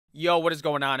Yo, what is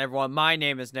going on, everyone? My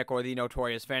name is Nick, or the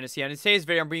Notorious Fantasy, and in today's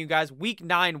video, I'm bringing you guys Week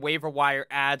 9 waiver wire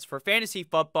ads for fantasy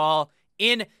football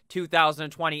in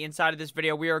 2020. Inside of this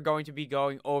video, we are going to be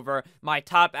going over my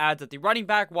top ads at the running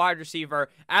back, wide receiver,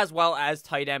 as well as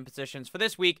tight end positions for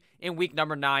this week in week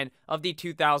number 9 of the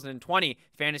 2020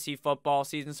 fantasy football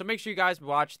season. So make sure you guys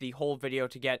watch the whole video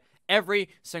to get every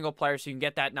single player so you can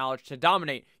get that knowledge to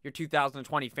dominate your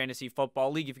 2020 fantasy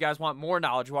football league. If you guys want more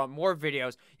knowledge, you want more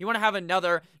videos, you want to have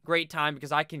another great time,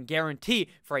 because I can guarantee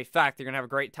for a fact you're going to have a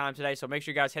great time today. So make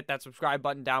sure you guys hit that subscribe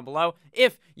button down below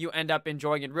if you end up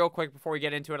enjoying it. Real quick, before we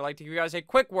get into it, I'd like to give you guys a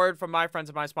quick word from my friends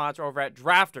and my sponsor over at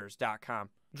Drafters.com.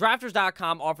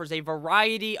 Drafters.com offers a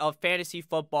variety of fantasy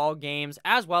football games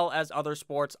as well as other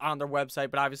sports on their website,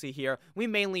 but obviously here we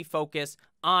mainly focus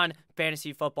on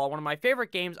fantasy football. One of my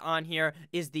favorite games on here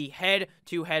is the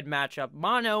head-to-head matchup,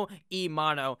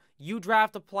 mano-a-mano. You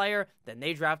draft a player, then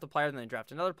they draft a player, then they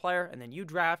draft another player, and then you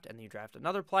draft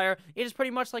another player. It is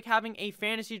pretty much like having a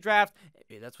fantasy draft.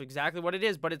 That's exactly what it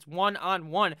is, but it's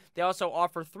one-on-one. They also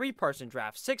offer 3-person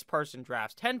drafts, 6-person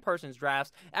drafts, 10-person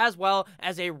drafts, as well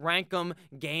as a rank 'em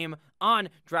game on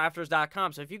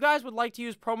Drafters.com. So if you guys would like to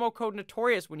use promo code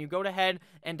Notorious when you go ahead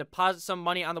and deposit some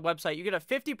money on the website, you get a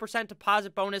 50%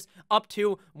 deposit bonus up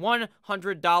to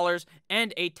 $100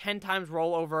 and a 10 times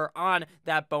rollover on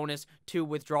that bonus to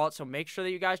withdraw it. So make sure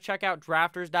that you guys check out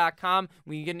Drafters.com.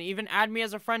 You can even add me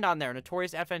as a friend on there,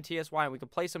 Notorious FNTSY, and we can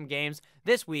play some games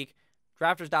this week.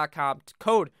 Drafters.com,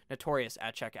 code Notorious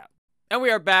at checkout. And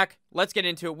we are back. Let's get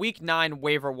into it. Week 9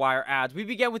 waiver wire ads. We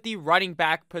begin with the running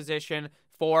back position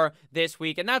for this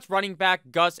week, and that's running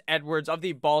back Gus Edwards of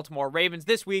the Baltimore Ravens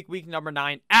this week, week number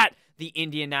 9 at the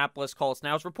Indianapolis Colts.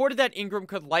 Now, it's reported that Ingram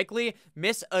could likely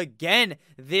miss again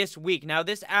this week. Now,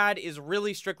 this ad is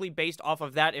really strictly based off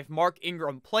of that. If Mark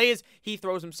Ingram plays, he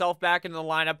throws himself back into the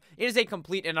lineup. It is a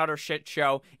complete and utter shit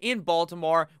show in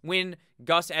Baltimore when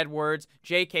Gus Edwards,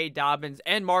 J.K. Dobbins,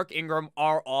 and Mark Ingram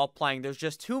are all playing. There's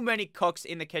just too many cooks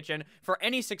in the kitchen for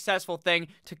any successful thing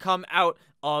to come out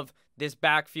of this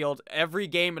backfield. Every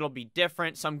game it'll be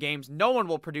different. Some games no one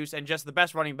will produce, and just the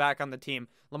best running back on the team,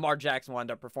 Lamar Jackson, will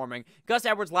end up performing. Gus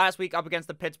Edwards last week up against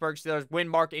the Pittsburgh Steelers when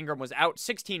Mark Ingram was out,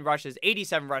 16 rushes,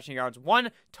 87 rushing yards,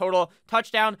 1 total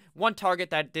touchdown, 1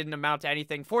 target that didn't amount to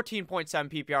anything, 14.7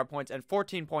 PPR points, and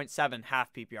 14.7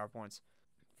 half PPR points.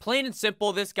 Plain and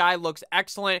simple, this guy looks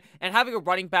excellent, and having a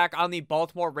running back on the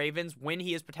Baltimore Ravens when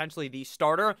he is potentially the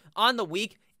starter on the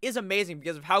week is amazing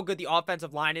because of how good the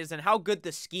offensive line is and how good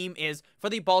the scheme is for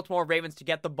the Baltimore Ravens to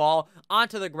get the ball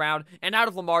onto the ground and out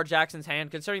of Lamar Jackson's hand,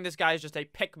 considering this guy is just a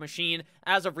pick machine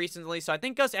as of recently. So I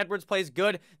think Gus Edwards plays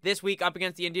good this week up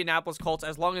against the Indianapolis Colts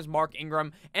as long as Mark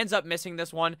Ingram ends up missing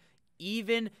this one,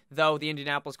 even though the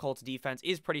Indianapolis Colts defense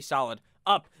is pretty solid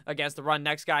up against the run.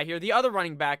 Next guy here, the other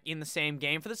running back in the same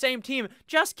game for the same team.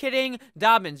 Just kidding.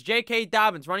 Dobbins, J.K.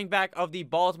 Dobbins, running back of the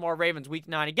Baltimore Ravens, week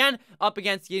 9 again, up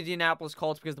against the Indianapolis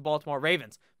Colts because the Baltimore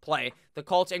Ravens play the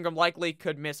Colts. Ingram likely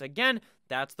could miss again.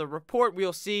 That's the report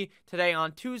we'll see today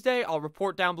on Tuesday. I'll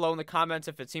report down below in the comments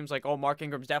if it seems like, oh, Mark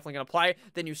Ingram's definitely going to play.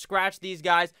 Then you scratch these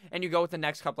guys and you go with the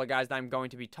next couple of guys that I'm going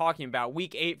to be talking about.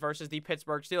 Week 8 versus the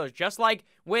Pittsburgh Steelers. Just like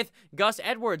with Gus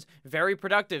Edwards, very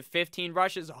productive. 15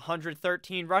 rushes,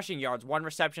 113 rushing yards, 1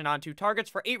 reception on 2 targets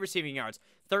for 8 receiving yards,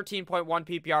 13.1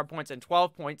 PPR points, and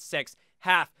 12.6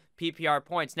 half PPR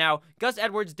points. Now, Gus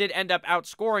Edwards did end up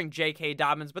outscoring J.K.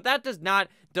 Dobbins, but that does not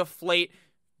deflate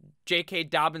J.K.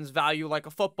 Dobbins' value like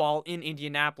a football in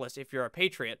Indianapolis if you're a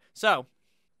Patriot. So,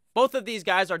 both of these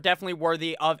guys are definitely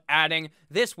worthy of adding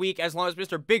this week as long as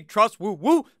Mr. Big Trust,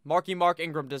 woo, Mark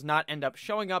Ingram does not end up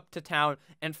showing up to town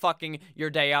and fucking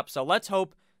your day up. So let's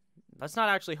hope, let's not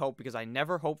actually hope because I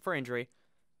never hope for injury,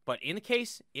 but in the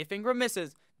case, if Ingram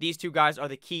misses, these two guys are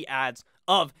the key ads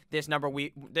of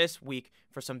this week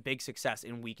for some big success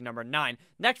in week number 9.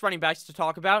 Next running backs to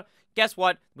talk about. Guess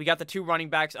what? We got the 2 running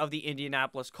backs of the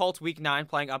Indianapolis Colts week 9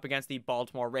 playing up against the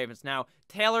Baltimore Ravens. Now,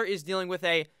 Taylor is dealing with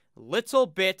a little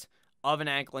bit of an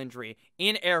ankle injury.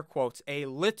 In air quotes, a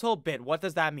little bit. What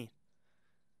does that mean?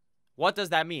 What does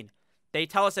that mean? They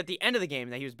tell us at the end of the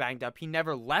game that he was banged up. He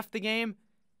never left the game.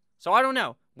 So I don't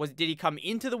know. Did he come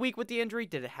into the week with the injury?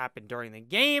 Did it happen during the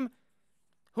game?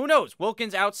 Who knows?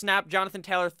 Wilkins outsnapped Jonathan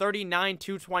Taylor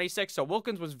 39-26. So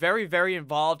Wilkins was very, very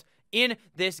involved in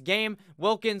this game.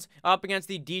 Wilkins up against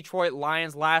the Detroit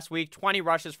Lions last week. 20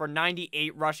 rushes for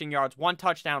 98 rushing yards, 1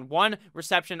 touchdown, 1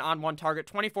 reception on 1 target,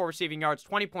 24 receiving yards,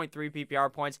 20.3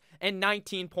 PPR points, and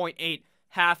 19.8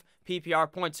 half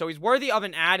PPR points. So he's worthy of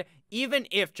an ad even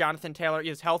if Jonathan Taylor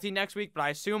is healthy next week. But I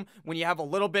assume when you have a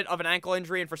little bit of an ankle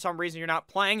injury and for some reason you're not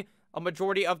playing a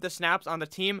majority of the snaps on the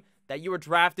team, that you were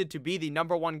drafted to be the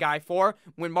 #1 guy for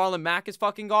when Marlon Mack is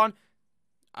fucking gone,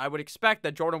 I would expect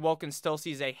that Jordan Wilkins still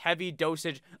sees a heavy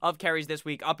dosage of carries this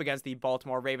week up against the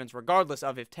Baltimore Ravens, regardless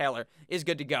of if Taylor is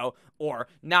good to go or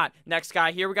not. Next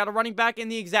guy here, we got a running back in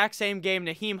the exact same game,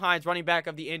 Nyheim Hines, running back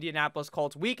of the Indianapolis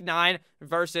Colts, Week 9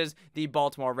 versus the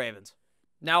Baltimore Ravens.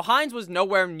 Now, Hines was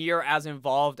nowhere near as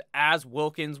involved as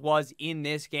Wilkins was in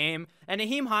this game, and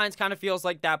Nyheim Hines kind of feels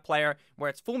like that player where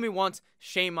it's fool me once,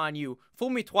 shame on you. Fool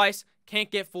me twice, can't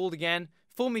get fooled again.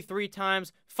 Fool me 3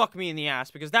 times, fuck me in the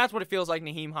ass, because that's what it feels like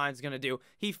Nyheim Hines is going to do.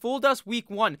 He fooled us week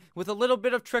 1 with a little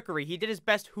bit of trickery. He did his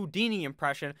best Houdini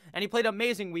impression, and he played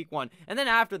amazing week 1. And then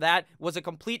after that was a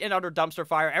complete and utter dumpster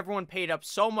fire. Everyone paid up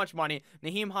so much money.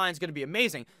 Nyheim Hines is going to be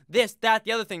amazing. This, that,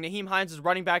 the other thing. Nyheim Hines is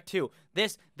running back too.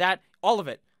 This, that, all of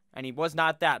it. And he was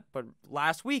not that. But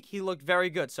last week, he looked very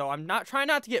good. So I'm not trying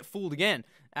not to get fooled again,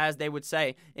 as they would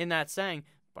say in that saying.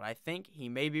 But I think he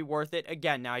may be worth it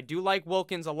again. Now, I do like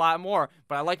Wilkins a lot more,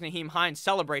 but I like Nyheim Hines'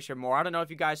 celebration more. I don't know if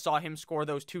you guys saw him score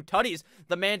those 2 tutties.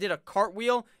 The man did a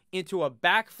cartwheel into a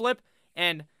backflip,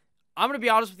 and I'm going to be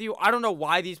honest with you, I don't know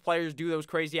why these players do those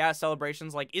crazy-ass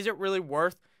celebrations. Like, is it really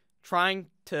worth trying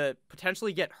to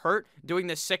potentially get hurt doing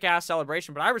this sick-ass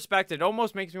celebration? But I respect it. It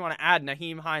almost makes me want to add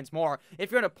Nyheim Hines more.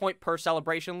 If you're in a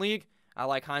point-per-celebration league, I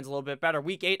like Hines a little bit better.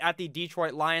 Week 8 at the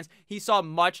Detroit Lions, he saw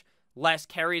much less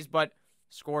carries, but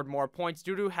scored more points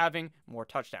due to having more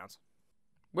touchdowns,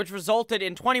 which resulted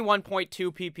in 21.2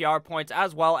 PPR points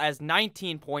as well as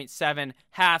 19.7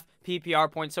 half PPR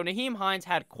points. So Nyheim Hines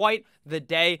had quite the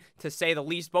day, to say the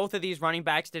least. Both of these running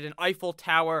backs did an Eiffel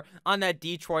Tower on that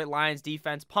Detroit Lions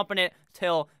defense, pumping it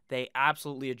till they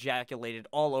absolutely ejaculated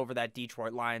all over that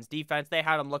Detroit Lions defense. They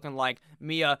had them looking like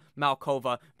Mia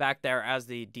Malkova back there as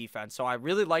the defense. So I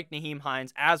really like Nyheim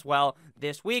Hines as well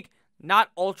this week.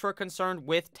 Not ultra concerned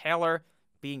with Taylor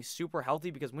being super healthy,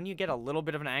 because when you get a little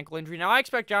bit of an ankle injury, now I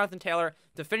expect Jonathan Taylor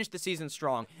to finish the season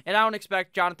strong, and I don't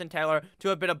expect Jonathan Taylor to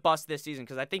have been a bust this season,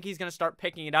 because I think he's going to start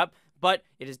picking it up, but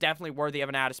it is definitely worthy of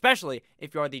an ad, especially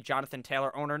if you're the Jonathan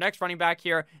Taylor owner. Next running back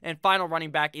here, and final running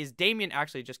back is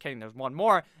actually, just kidding, there's one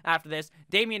more after this.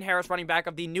 Damien Harris, running back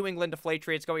of the New England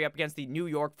Deflatriots, going up against the New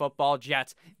York Football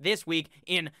Jets this week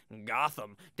in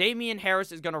Gotham. Damien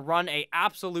Harris is going to run a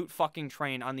absolute fucking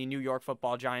train on the New York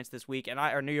Football Giants this week,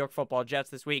 or New York Football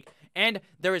Jets this week, and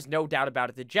there is no doubt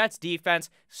about it. The Jets defense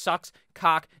sucks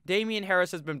cock. Damien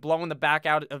Harris has been blowing the back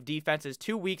out of defenses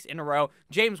 2 weeks in a row.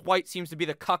 James White seems to be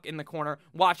the cuck in the corner,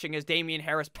 watching as Damien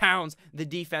Harris pounds the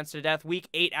defense to death. Week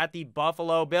 8 at the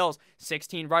Buffalo Bills,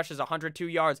 16 rushes, 102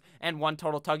 yards, and 1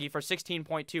 total tuggy for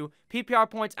 16.2 PPR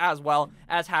points as well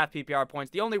as half PPR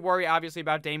points. The only worry, obviously,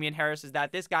 about Damien Harris is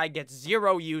that this guy gets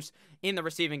 0 use in the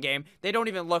receiving game. They don't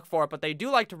even look for it, but they do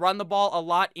like to run the ball a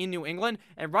lot in New England,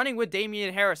 and running with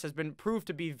Damien Harris has been proved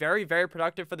to be very, very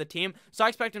productive for the team, so I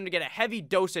expect him to get a heavy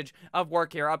dosage of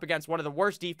work here up against one of the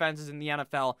worst defenses in the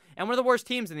NFL and one of the worst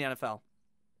teams in the NFL.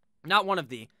 Not one of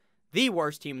the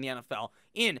worst team in the NFL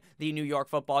in the New York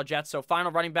Football Jets. So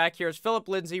final running back here is Phillip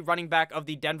Lindsay, running back of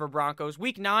the Denver Broncos.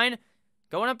 Week 9,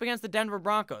 going up against the Denver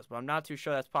Broncos, but I'm not too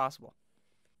sure that's possible.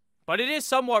 But it is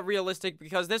somewhat realistic,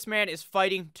 because this man is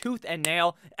fighting tooth and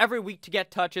nail every week to get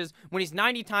touches when he's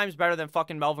 90 times better than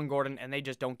fucking Melvin Gordon, and they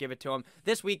just don't give it to him.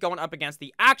 This week going up against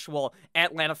the actual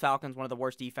Atlanta Falcons, one of the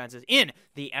worst defenses in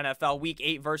the NFL. Week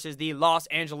 8 versus the Los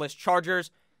Angeles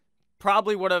Chargers.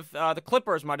 Probably would have, the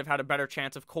Clippers might have had a better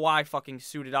chance if Kawhi fucking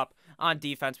suited up on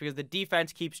defense, because the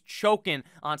defense keeps choking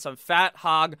on some fat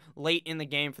hog late in the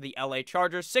game for the LA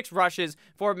Chargers. 6 rushes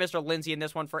for Mr. Lindsay in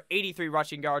this one for 83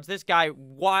 rushing yards. This guy,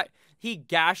 he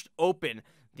gashed open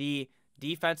the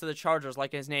defense of the Chargers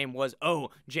like his name was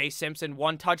O.J. Simpson.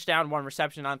 1 touchdown, 1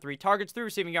 reception on 3 targets, 3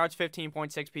 receiving yards,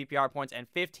 15.6 PPR points, and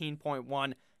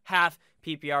 15.1 half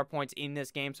PPR points in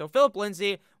this game. So Phillip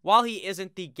Lindsay, while he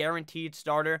isn't the guaranteed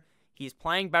starter, he's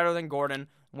playing better than Gordon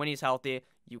when he's healthy.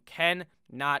 You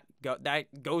cannot go.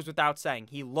 That goes without saying.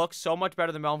 He looks so much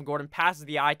better than Melvin Gordon. Passes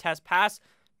the eye test.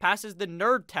 Passes the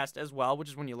nerd test as well, which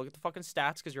is when you look at the fucking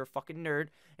stats, because you're a fucking nerd,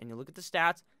 and you look at the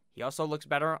stats. He also looks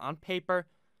better on paper.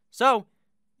 So,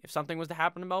 if something was to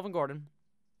happen to Melvin Gordon,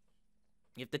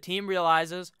 if the team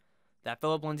realizes that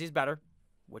Phillip Lindsay's better,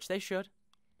 which they should,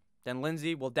 then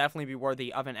Lindsay will definitely be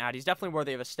worthy of an ad. He's definitely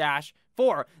worthy of a stash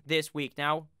for this week.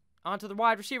 Now, onto the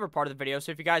wide receiver part of the video.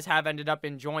 So if you guys have ended up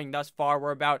enjoying thus far,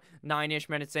 we're about 9-ish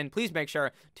minutes in, please make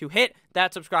sure to hit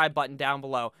that subscribe button down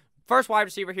below. First wide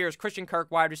receiver here is Christian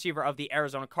Kirk, wide receiver of the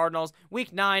Arizona Cardinals.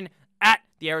 Week 9 at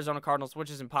the Arizona Cardinals,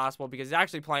 which is impossible because he's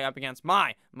actually playing up against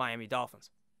my Miami Dolphins.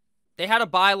 They had a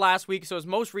bye last week, so his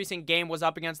most recent game was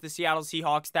up against the Seattle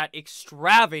Seahawks, that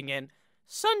extravagant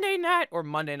Sunday night or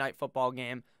Monday night football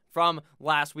game from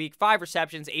last week. 5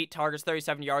 receptions, 8 targets,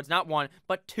 37 yards, not 1,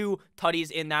 but 2 tutties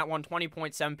in that one,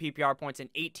 20.7 PPR points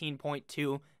and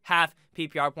 18.2 half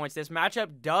PPR points. This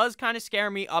matchup does kind of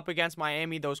scare me up against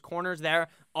Miami. Those corners there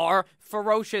are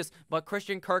ferocious, but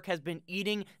Christian Kirk has been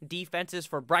eating defenses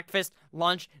for breakfast,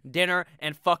 lunch, dinner,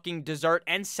 and fucking dessert,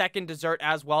 and second dessert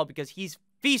as well, because he's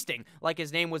feasting like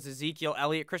his name was Ezekiel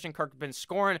Elliott. Christian Kirk has been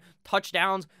scoring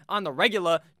touchdowns on the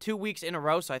regular 2 weeks in a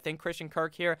row, so I think Christian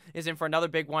Kirk here is in for another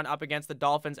big one up against the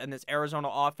Dolphins and this Arizona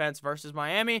offense versus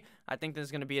Miami. I think this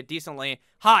is going to be a decently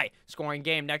high-scoring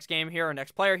game. Next game here, or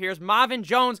next player here is Marvin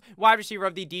Jones, wide receiver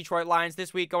of the Detroit Lions,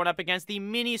 this week going up against the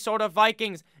Minnesota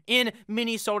Vikings in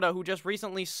Minnesota, who just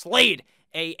recently slayed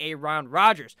Aaron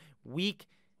Rodgers. Week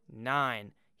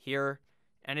 9 here,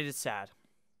 and it is sad.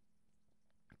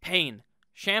 Pain.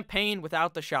 Champagne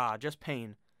without the Shah, just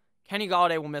pain. Kenny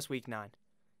Golladay will miss week 9.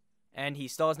 And he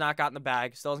still has not gotten the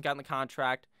bag, still hasn't gotten the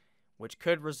contract, which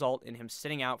could result in him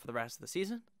sitting out for the rest of the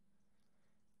season.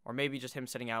 Or maybe just him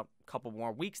sitting out a couple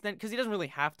more weeks then, because he doesn't really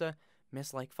have to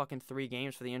miss like fucking 3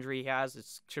 games for the injury he has. It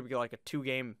should be like a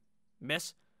 2-game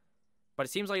miss. But it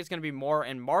seems like it's going to be more,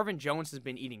 and Marvin Jones has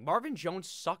been eating. Marvin Jones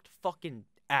sucked fucking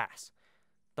ass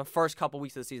the first couple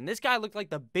weeks of the season. This guy looked like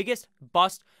the biggest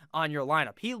bust on your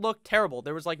lineup. He looked terrible.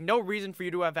 There was like no reason for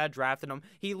you to have had drafted him.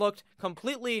 He looked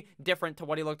completely different to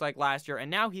what he looked like last year, and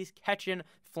now he's catching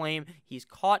flame. He's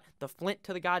caught the flint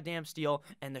to the goddamn steel,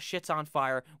 and the shit's on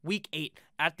fire. Week 8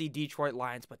 at the Detroit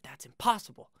Lions, but that's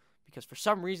impossible because for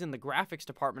some reason the graphics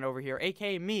department over here,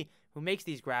 aka me, who makes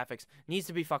these graphics, needs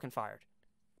to be fucking fired.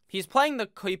 He played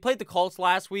the Colts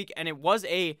last week, and it was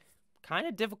a kind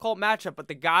of difficult matchup, but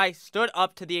the guy stood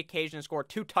up to the occasion and scored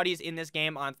 2 tutties in this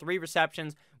game on 3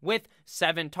 receptions with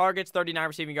 7 targets, 39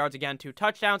 receiving yards, again, 2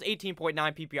 touchdowns, 18.9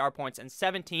 PPR points, and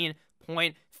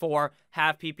 17.4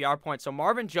 half PPR points. So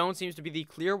Marvin Jones seems to be the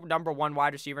clear number 1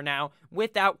 wide receiver now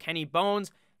without Kenny Bones.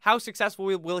 How successful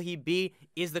will he be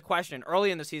is the question.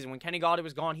 Early in the season, when Kenny Golladay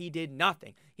was gone, he did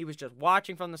nothing. He was just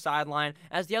watching from the sideline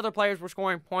as the other players were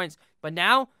scoring points. But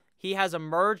now he has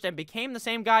emerged and became the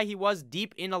same guy he was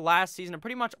deep into last season and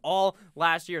pretty much all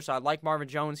last year. So I like Marvin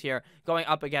Jones here going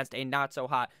up against a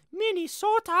not-so-hot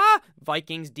Minnesota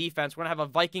Vikings defense. We're going to have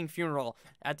a Viking funeral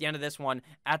at the end of this one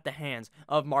at the hands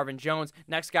of Marvin Jones.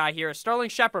 Next guy here is Sterling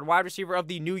Shepard, wide receiver of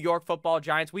the New York Football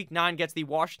Giants. Week 9 gets the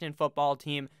Washington Football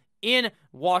Team in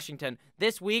Washington.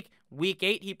 This week, week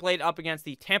 8, he played up against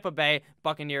the Tampa Bay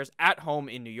Buccaneers at home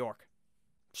in New York.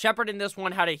 Shepard in this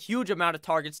one had a huge amount of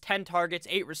targets, 10 targets,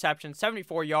 8 receptions,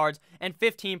 74 yards, and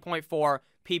 15.4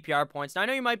 PPR points. Now, I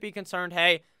know you might be concerned,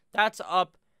 hey, well,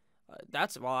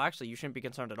 actually, you shouldn't be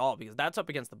concerned at all because that's up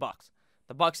against the Bucs.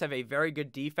 The Bucs have a very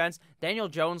good defense. Daniel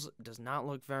Jones does not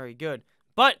look very good,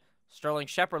 but Sterling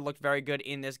Shepard looked very good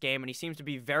in this game, and he seems to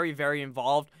be very, very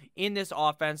involved in this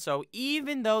offense. So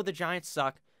even though the Giants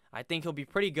suck, I think he'll be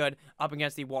pretty good up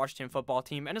against the Washington Football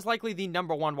Team and is likely the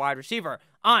number 1 wide receiver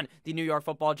on the New York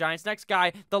Football Giants. Next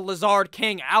guy, the Lazard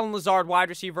King, Allen Lazard, wide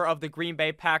receiver of the Green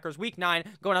Bay Packers. Week 9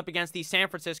 going up against the San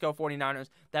Francisco 49ers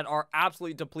that are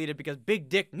absolutely depleted because Big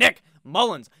Dick Nick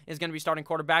Mullins is going to be starting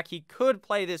quarterback. He could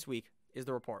play this week, is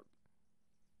the report.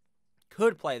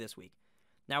 Could play this week.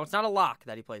 Now, it's not a lock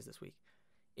that he plays this week.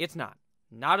 It's not.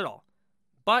 Not at all.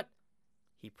 But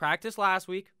he practiced last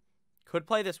week. Could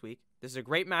play this week. This is a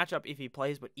great matchup if he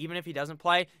plays, but even if he doesn't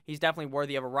play, he's definitely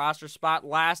worthy of a roster spot.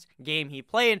 Last game he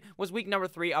played was week number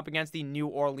 3 up against the New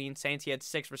Orleans Saints. He had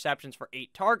 6 receptions for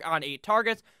 8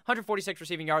 targets, 146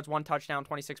 receiving yards, 1 touchdown,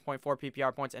 26.4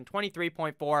 PPR points, and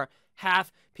 23.4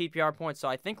 half PPR points. So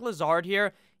I think Lazard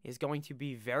here is going to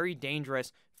be very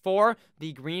dangerous for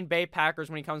the Green Bay Packers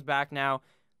when he comes back now.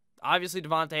 Obviously,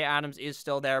 Devontae Adams is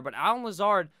still there, but Allen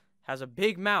Lazard has a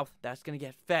big mouth that's going to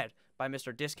get fed by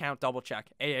Mr. Discount Double Check,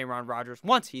 Aaron Rodgers,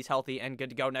 once he's healthy and good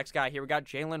to go. Next guy here, we got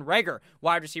Jalen Reagor,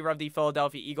 wide receiver of the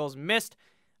Philadelphia Eagles. Missed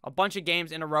a bunch of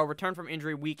games in a row, returned from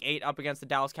injury week 8 up against the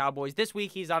Dallas Cowboys. This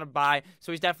week, he's on a bye,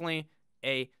 so he's definitely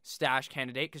a stash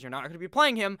candidate because you're not going to be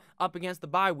playing him up against the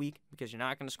bye week because you're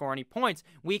not going to score any points.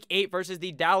 Week 8 versus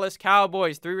the Dallas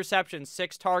Cowboys. 3 receptions,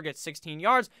 6 targets, 16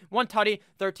 yards, 1 tutty,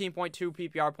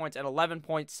 13.2 PPR points, and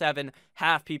 11.7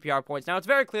 half PPR points. Now, it's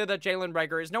very clear that Jalen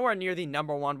Reagor is nowhere near the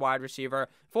number 1 wide receiver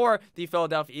for the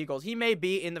Philadelphia Eagles. He may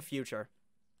be in the future.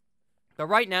 But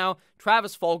right now,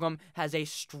 Travis Fulgham has a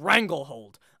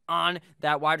stranglehold on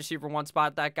that wide receiver 1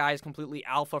 spot. That guy is completely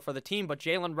alpha for the team, but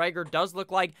Jalen Reagor does look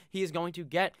like he is going to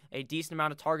get a decent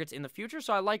amount of targets in the future,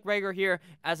 so I like Reagor here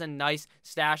as a nice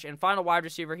stash. And final wide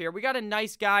receiver here, we got a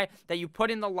nice guy that you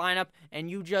put in the lineup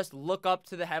and you just look up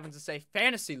to the heavens and say,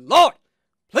 Fantasy Lord,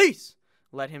 please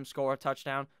let him score a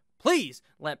touchdown. please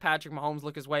let Patrick Mahomes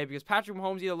look his way, because Patrick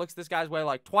Mahomes either looks this guy's way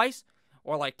like twice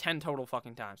or like 10 total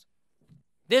fucking times.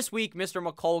 This week, Mr.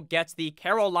 McColl gets the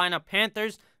Carolina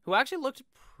Panthers, who actually looked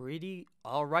pretty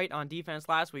all right on defense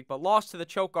last week, but lost to the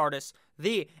choke artists,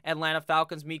 the Atlanta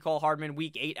Falcons. Mecole Hardman,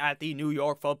 week 8 at the New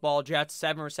York Football Jets.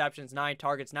 7 receptions, 9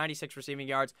 targets, 96 receiving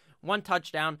yards, 1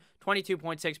 touchdown,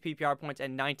 22.6 PPR points,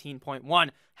 and 19.1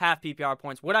 half PPR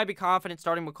points. Would I be confident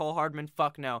starting Mecole Hardman?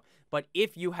 Fuck no. But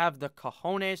if you have the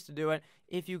cojones to do it,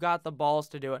 if you got the balls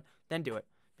to do it, then do it.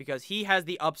 Because he has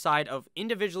the upside of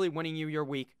individually winning you your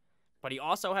week, but he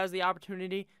also has the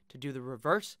opportunity to do the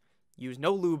reverse, use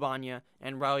no lube on you,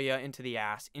 and roll you into the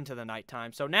ass into the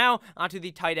nighttime. So now, onto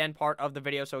the tight end part of the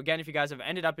video. So again, if you guys have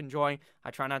ended up enjoying,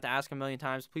 I try not to ask a million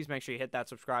times, please make sure you hit that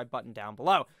subscribe button down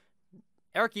below.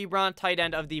 Eric Ebron, tight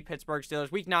end of the Pittsburgh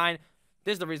Steelers, week 9.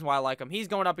 This is the reason why I like him. He's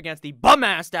going up against the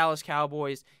bum-ass Dallas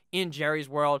Cowboys in Jerry's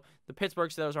world. The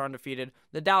Pittsburgh Steelers are undefeated.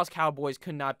 The Dallas Cowboys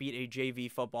could not beat a JV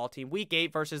football team. Week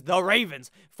 8 versus the Ravens.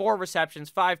 4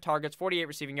 receptions, 5 targets, 48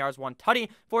 receiving yards, 1 tutty,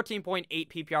 14.8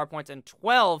 PPR points, and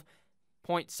 12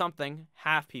 point something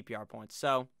half PPR points.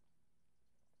 So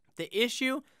the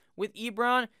issue with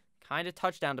Ebron, kind of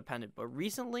touchdown dependent, but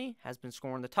recently has been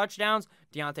scoring the touchdowns.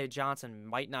 Deontay Johnson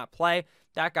might not play.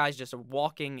 That guy's just a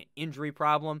walking injury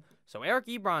problem. So Eric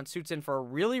Ebron suits in for a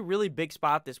really, really big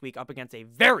spot this week up against a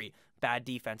very bad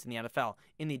defense in the NFL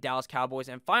in the Dallas Cowboys.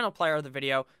 And final player of the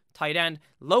video, tight end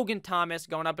Logan Thomas,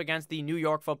 going up against the New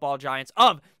York Football Giants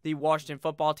of the Washington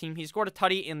Football Team. He scored a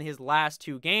tutty in his last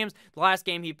 2 games. The last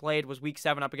game he played was week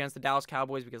 7 up against the Dallas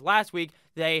Cowboys, because last week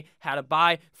they had a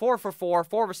bye. 4 for 4,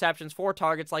 4 receptions, 4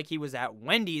 targets like he was at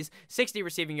Wendy's, 60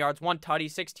 receiving yards, 1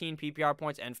 tutty, 16 PPR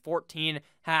points, and 14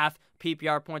 half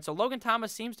PPR points. So Logan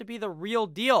Thomas seems to be the real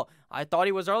deal. I thought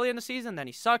he was early in the season, then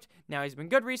he sucked. Now he's been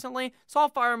good recently, so I'll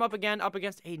fire him up again up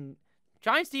against a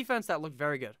Giants defense that looked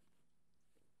very good.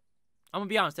 I'm going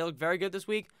to be honest, they look very good this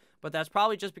week, but that's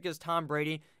probably just because Tom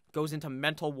Brady goes into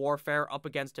mental warfare up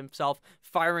against himself,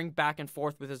 firing back and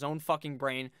forth with his own fucking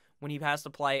brain when he has to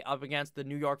play up against the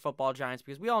New York Football Giants,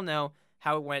 because we all know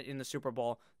how it went in the Super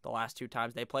Bowl the last 2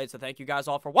 times they played. So thank you guys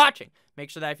all for watching. Make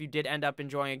sure that if you did end up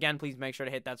enjoying, again, please make sure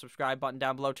to hit that subscribe button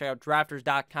down below. Check out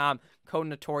drafters.com, code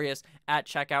Notorious at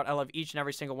checkout. I love each and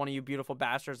every single one of you beautiful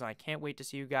bastards, and I can't wait to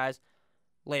see you guys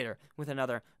later with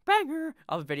another banger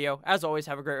of a video. As always,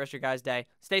 have a great rest of your guys' day.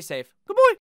 Stay safe. Good boy.